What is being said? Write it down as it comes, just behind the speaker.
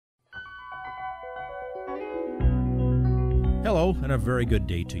Hello, and a very good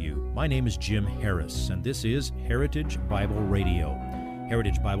day to you. My name is Jim Harris, and this is Heritage Bible Radio.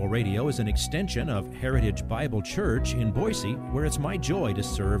 Heritage Bible Radio is an extension of Heritage Bible Church in Boise, where it's my joy to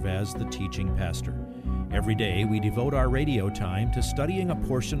serve as the teaching pastor. Every day, we devote our radio time to studying a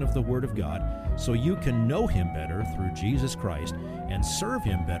portion of the Word of God so you can know Him better through Jesus Christ and serve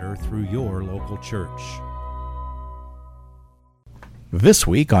Him better through your local church. This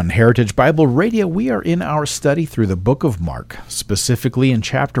week on Heritage Bible Radio, we are in our study through the book of Mark, specifically in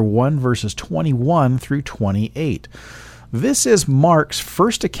chapter 1, verses 21 through 28. This is Mark's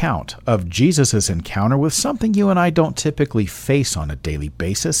first account of Jesus' encounter with something you and I don't typically face on a daily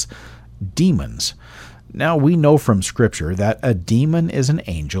basis, demons. Now, we know from Scripture that a demon is an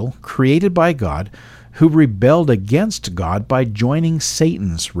angel created by God who rebelled against God by joining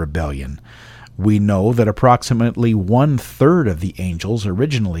Satan's rebellion. We know that approximately 1/3 of the angels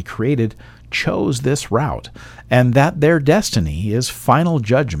originally created chose this route, and that their destiny is final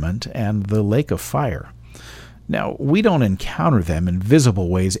judgment and the lake of fire. Now, we don't encounter them in visible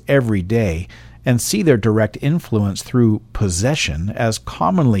ways every day and see their direct influence through possession as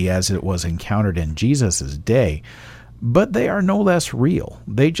commonly as it was encountered in Jesus' day, but they are no less real.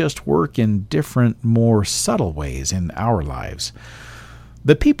 They just work in different, more subtle ways in our lives.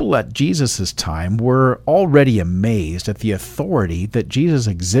 The people at Jesus' time were already amazed at the authority that Jesus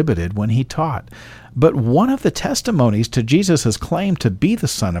exhibited when he taught. But one of the testimonies to Jesus' claim to be the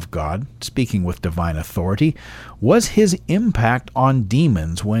Son of God, speaking with divine authority, was his impact on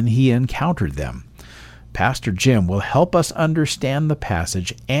demons when he encountered them. Pastor Jim will help us understand the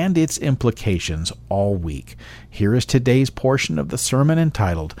passage and its implications all week. Here is today's portion of the sermon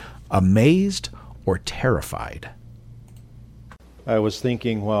entitled, Amazed or Terrified. I was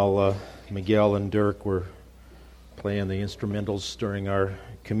thinking while Miguel and Dirk were playing the instrumentals during our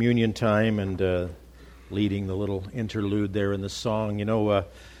communion time and leading the little interlude there in the song,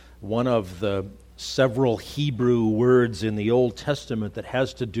 one of the several Hebrew words in the Old Testament that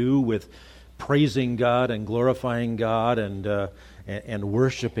has to do with praising God and glorifying God and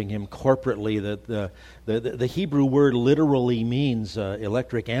worshiping Him corporately, that the Hebrew word literally means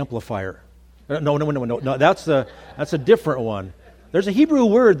electric amplifier. No, that's a different one. There's a Hebrew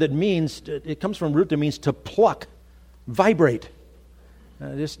word that means, it comes from a root that means to pluck, vibrate.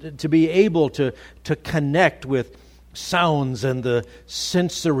 Just to be able to connect with sounds and the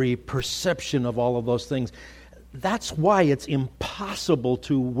sensory perception of all of those things. That's why it's impossible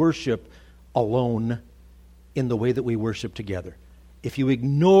to worship alone in the way that we worship together. If you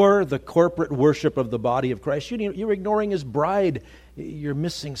ignore the corporate worship of the body of Christ, you're ignoring His bride. You're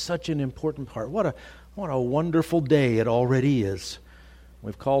missing such an important part. What a wonderful day it already is.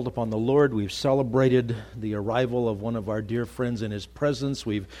 We've called upon the Lord. We've celebrated the arrival of one of our dear friends in His presence.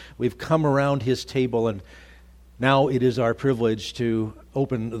 We've come around His table, and now it is our privilege to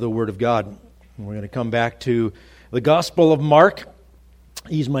open the Word of God. And we're going to come back to the Gospel of Mark.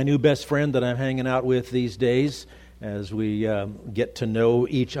 He's my new best friend that I'm hanging out with these days as we get to know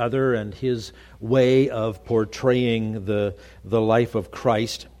each other and his way of portraying the life of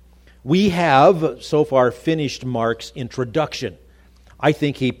Christ. We have so far finished Mark's introduction. I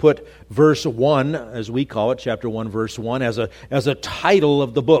think he put verse 1, as we call it, chapter 1, verse 1, as a title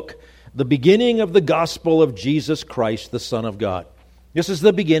of the book. The beginning of the gospel of Jesus Christ, the Son of God. This is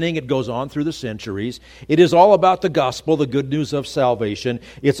the beginning. It goes on through the centuries. It is all about the gospel, the good news of salvation.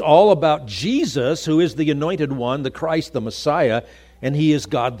 It's all about Jesus, who is the anointed one, the Christ, the Messiah, and He is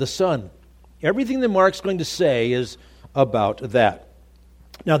God the Son. Everything that Mark's going to say is about that.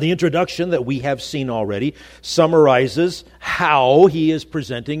 Now, the introduction that we have seen already summarizes how he is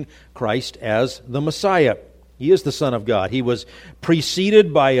presenting Christ as the Messiah. He is the Son of God. He was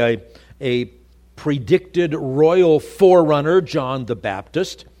preceded by a predicted royal forerunner, John the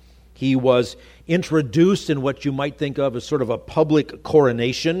Baptist. He was introduced in what you might think of as sort of a public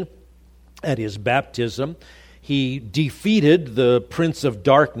coronation at his baptism. He defeated the prince of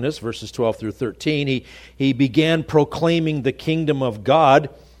darkness, verses 12 through 13. He began proclaiming the kingdom of God,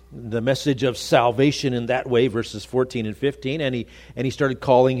 the message of salvation in that way, verses 14 and 15. And he started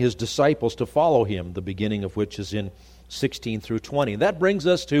calling his disciples to follow him, the beginning of which is in 16 through 20. That brings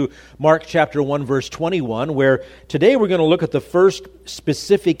us to Mark chapter 1, verse 21, where today we're going to look at the first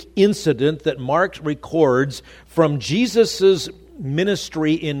specific incident that Mark records from Jesus'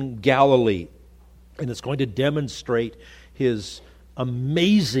 ministry in Galilee. And it's going to demonstrate his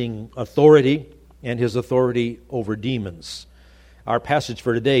amazing authority and his authority over demons. Our passage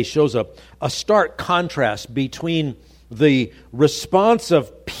for today shows a stark contrast between the response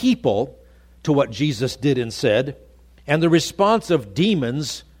of people to what Jesus did and said and the response of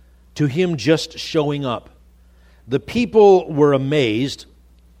demons to him just showing up. the people were amazed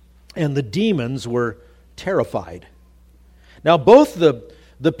and the demons were terrified. Now, both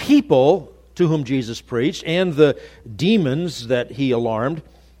the people to whom Jesus preached and the demons that he alarmed,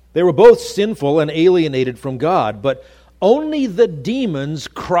 they were both sinful and alienated from God, but only the demons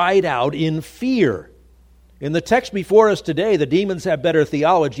cried out in fear. In the text before us today, the demons have better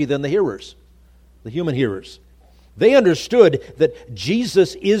theology than the hearers, the human hearers. They understood that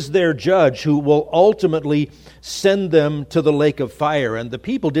Jesus is their judge who will ultimately send them to the lake of fire, and the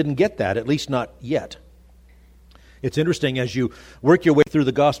people didn't get that, at least not yet. It's interesting as you work your way through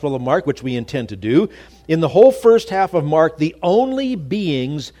the Gospel of Mark, which we intend to do. In the whole first half of Mark, the only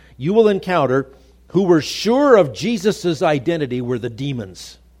beings you will encounter who were sure of Jesus' identity were the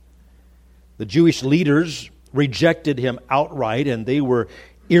demons. The Jewish leaders rejected him outright, and they were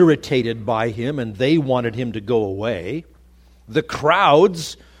irritated by him, and they wanted him to go away. The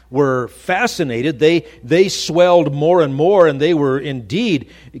crowds were fascinated. They swelled more and more, and they were indeed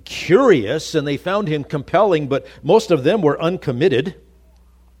curious, and they found him compelling, but most of them were uncommitted.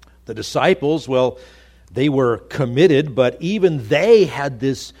 The disciples, well, they were committed, but even they had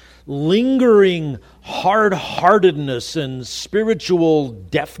this lingering hard-heartedness and spiritual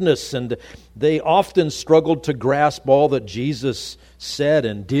deafness, and they often struggled to grasp all that Jesus said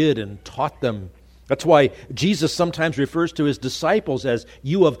and did and taught them. That's why Jesus sometimes refers to his disciples as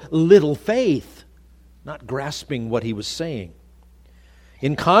you of little faith, not grasping what he was saying.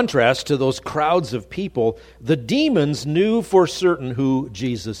 In contrast to those crowds of people, the demons knew for certain who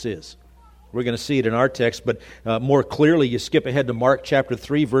Jesus is. We're going to see it in our text, but more clearly, you skip ahead to Mark chapter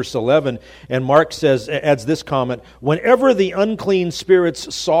 3, verse 11, and Mark adds this comment, whenever the unclean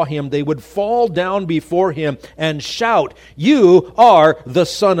spirits saw him, they would fall down before him and shout, "You are the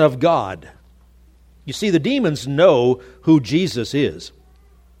Son of God." You see, the demons know who Jesus is,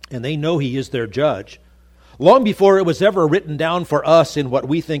 and they know he is their judge. Long before it was ever written down for us in what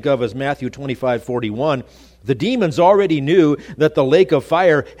we think of as Matthew 25:41, the demons already knew that the lake of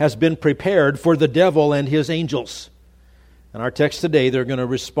fire has been prepared for the devil and his angels. In our text today, they're going to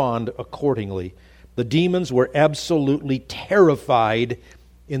respond accordingly. The demons were absolutely terrified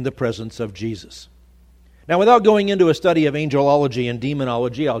in the presence of Jesus. Now, without going into a study of angelology and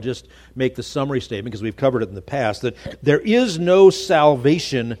demonology, I'll just make the summary statement, because we've covered it in the past, that there is no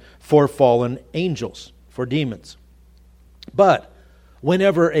salvation for fallen angels, for demons. But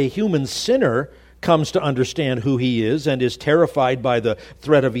whenever a human sinner comes to understand who he is and is terrified by the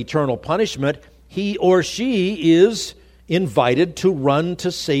threat of eternal punishment, he or she is invited to run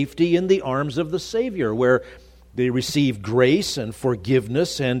to safety in the arms of the Savior, where they receive grace and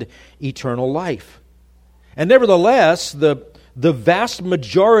forgiveness and eternal life. And nevertheless, the vast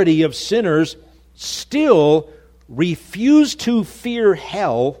majority of sinners still refuse to fear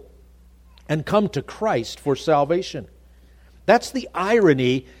hell and come to Christ for salvation. That's the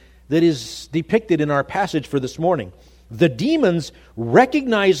irony that is depicted in our passage for this morning. The demons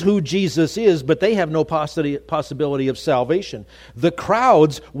recognize who Jesus is, but they have no possibility of salvation. The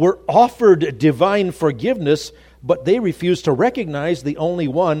crowds were offered divine forgiveness, but they refuse to recognize the only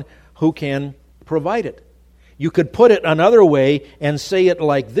one who can provide it. You could put it another way and say it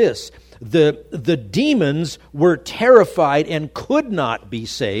like this. The demons were terrified and could not be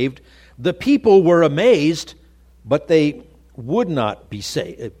saved. The people were amazed, but they would not be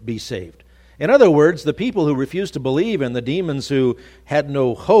saved. In other words, the people who refused to believe and the demons who had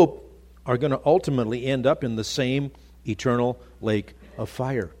no hope are going to ultimately end up in the same eternal lake of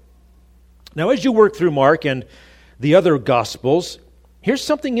fire. Now, as you work through Mark and the other Gospels, here's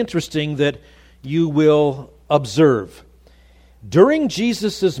something interesting that you will observe. During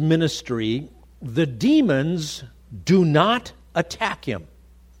Jesus' ministry, the demons do not attack him.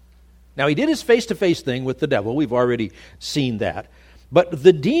 Now, he did his face-to-face thing with the devil. We've already seen that. But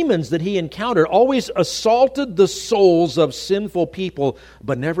the demons that he encountered always assaulted the souls of sinful people,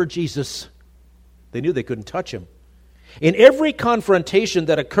 but never Jesus. They knew they couldn't touch him. In every confrontation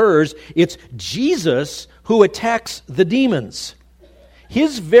that occurs, it's Jesus who attacks the demons.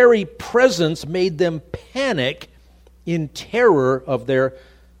 His very presence made them panic in terror of their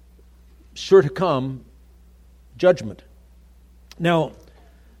sure-to-come judgment. Now,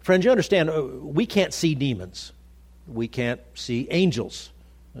 friends, you understand, we can't see demons. We can't see angels.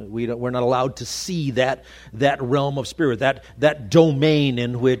 We're not allowed to see that realm of spirit, that domain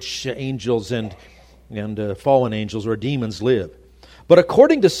in which angels and fallen angels or demons live. But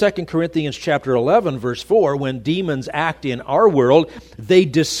according to 2 Corinthians chapter 11, verse 4, when demons act in our world, they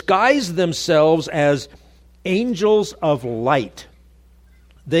disguise themselves as angels of light.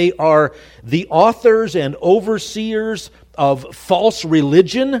 They are the authors and overseers of false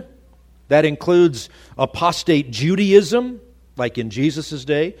religion. That includes apostate Judaism, like in Jesus'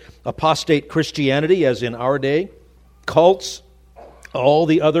 day, apostate Christianity, as in our day, cults, all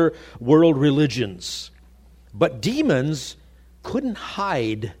the other world religions. But demons couldn't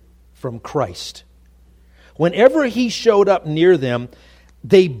hide from Christ. Whenever he showed up near them,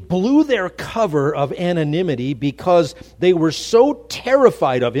 they blew their cover of anonymity because they were so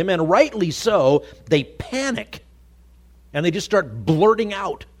terrified of him, and rightly so, they panic. And they just start blurting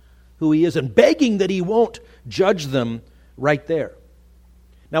out who he is and begging that he won't judge them right there.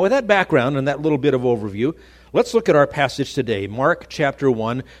 Now, with that background and that little bit of overview, let's look at our passage today, Mark chapter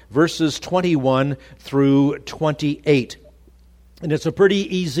 1, verses 21 through 28. And it's a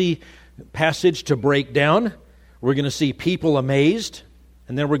pretty easy passage to break down. We're going to see people amazed,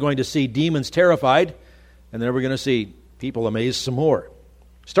 and then we're going to see demons terrified, and then we're going to see people amazed some more.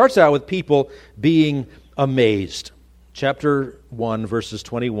 Starts out with people being amazed. Chapter 1, verses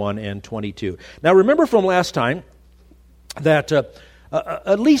 21 and 22. Now, remember from last time that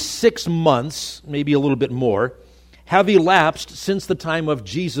at least 6 months, maybe a little bit more, have elapsed since the time of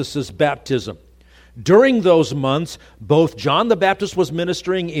Jesus' baptism. During those months, both John the Baptist was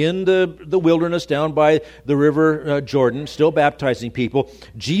ministering in the wilderness down by the river Jordan, still baptizing people.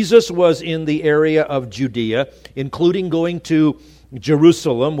 Jesus was in the area of Judea, including going to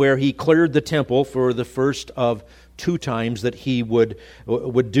Jerusalem, where he cleared the temple for the first of 2 times that he would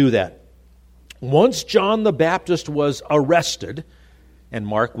do that. Once John the Baptist was arrested, and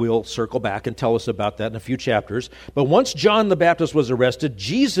Mark will circle back and tell us about that in a few chapters, but once John the Baptist was arrested,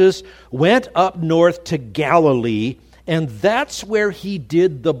 Jesus went up north to Galilee, and that's where he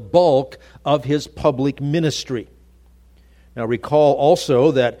did the bulk of his public ministry. Now recall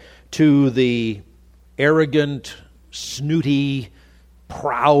also that to the arrogant, snooty,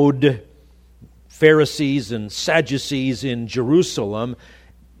 proud Pharisees and Sadducees in Jerusalem,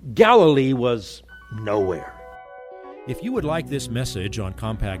 Galilee was nowhere. If you would like this message on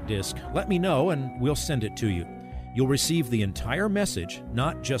compact disc, let me know and we'll send it to you. You'll receive the entire message,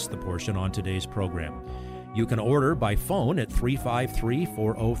 not just the portion on today's program. You can order by phone at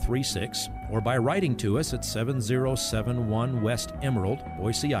 353-4036 or by writing to us at 7071 West Emerald,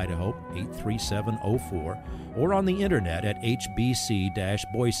 Boise, Idaho, 83704, or on the internet at hbc-boise.org.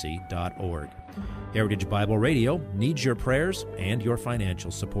 Heritage Bible Radio needs your prayers and your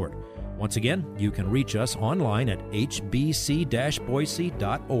financial support. Once again, you can reach us online at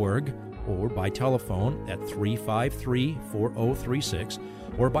hbc-boise.org or by telephone at 353-4036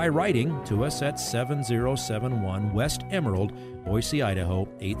 or by writing to us at 7071 West Emerald, Boise, Idaho,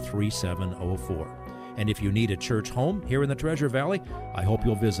 83704. And if you need a church home here in the Treasure Valley, I hope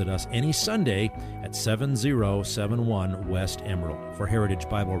you'll visit us any Sunday at 7071 West Emerald. For Heritage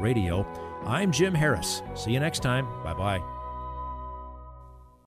Bible Radio, I'm Jim Harris. See you next time. Bye-bye.